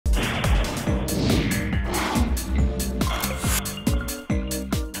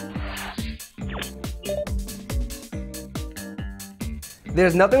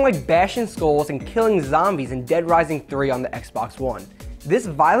There's nothing like bashing skulls and killing zombies in Dead Rising 3 on the Xbox One. This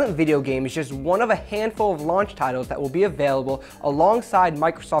violent video game is just one of a handful of launch titles that will be available alongside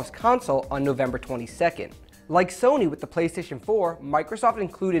Microsoft's console on November 22nd. Like Sony with the PlayStation 4, Microsoft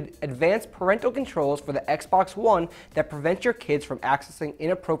included advanced parental controls for the Xbox One that prevent your kids from accessing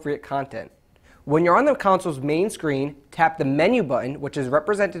inappropriate content. When you're on the console's main screen, tap the menu button, which is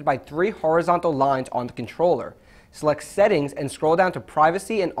represented by 3 horizontal lines on the controller. Select Settings and scroll down to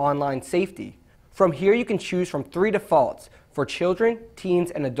Privacy and Online Safety. From here you can choose from 3 defaults for children,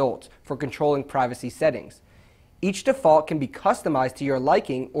 teens, and adults for controlling privacy settings. Each default can be customized to your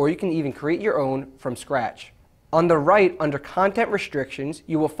liking, or you can even create your own from scratch. On the right, under Content Restrictions,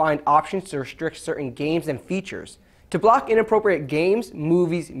 you will find options to restrict certain games and features. To block inappropriate games,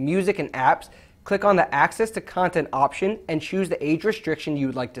 movies, music, and apps, click on the Access to Content option and choose the age restriction you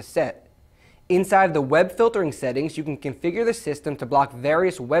would like to set. Inside the web filtering settings, you can configure the system to block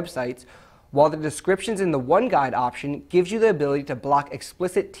various websites, while the Descriptions in the One Guide option gives you the ability to block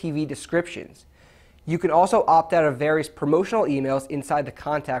explicit TV descriptions. You can also opt out of various promotional emails inside the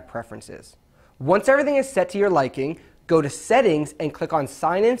contact preferences. Once everything is set to your liking, go to Settings and click on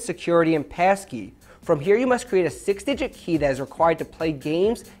Sign In, Security, and Passkey. From here you must create a 6-digit key that is required to play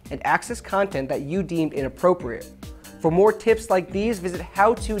games and access content that you deemed inappropriate. For more tips like these, visit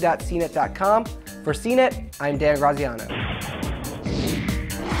howto.cnet.com. For CNET, I'm Dan Graziano.